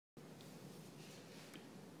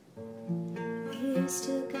used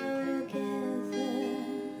to go together,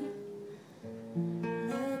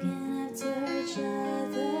 looking after each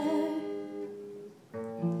other.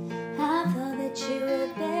 I thought that you were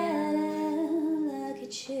better, look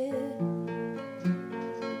at you.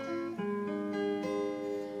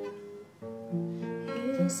 You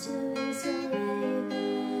used to be so raven,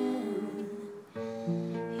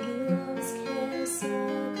 you always kept so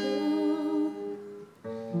cool.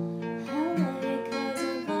 I love you 'cause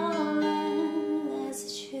of all that's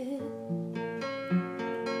true.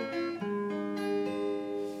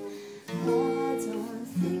 I don't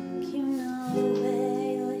think you know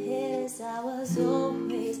where your head is. I was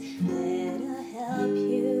always there to help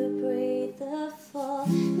you breathe the fall.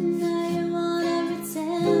 Now you wanna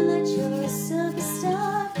pretend that you're a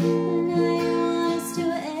superstar. Now you want us to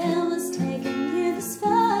end what's taking you this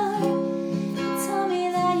far. You told me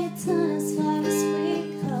that you'd done as far as we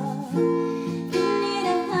go. You need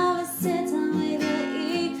to have a sit down with your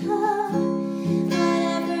ego. But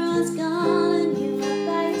everyone's gone and you are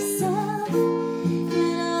by yourself. You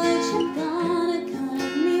know that you're gonna come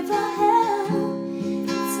with me for hell.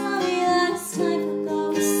 You told me that it's time for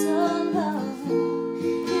going solo.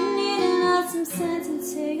 You need to knock some sense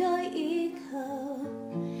into your ego.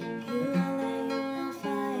 You won't let you on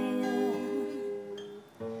fire,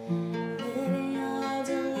 living your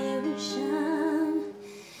delusion.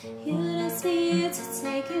 You just need to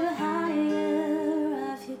take you higher,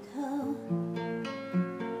 off you go.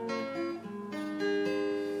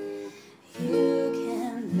 You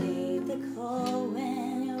can make the call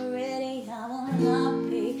when you're ready. I will not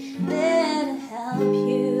be there to help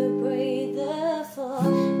you breathe the fall.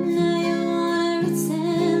 Now you wanna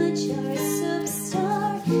pretend that you're a superstar.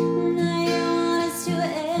 Now you want us to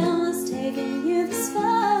end what's taking you this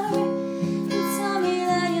far. You tell me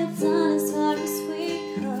that you're done as far as we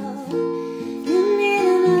go. You need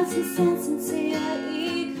to knock some sense into your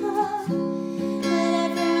ego. But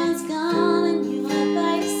everyone's gone and you are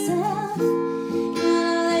by yourself. You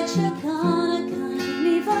know that you're gonna come with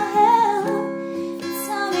me for hell. You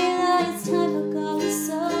tell me that it's time for going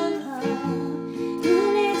solo. You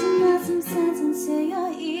need to knock some sense into your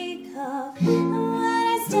ego. And when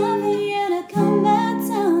it's time for you to come back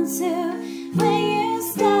down to where you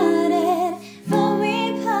started, but we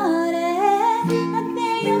parted, I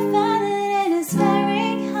think you'll find that it is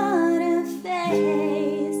very hard to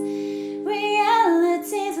face.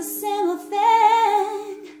 Reality's a simple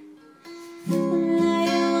thing. Now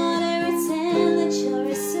you wanna pretend that you're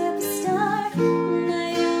a superstar. Now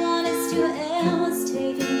you want us to end what's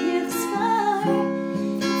taking you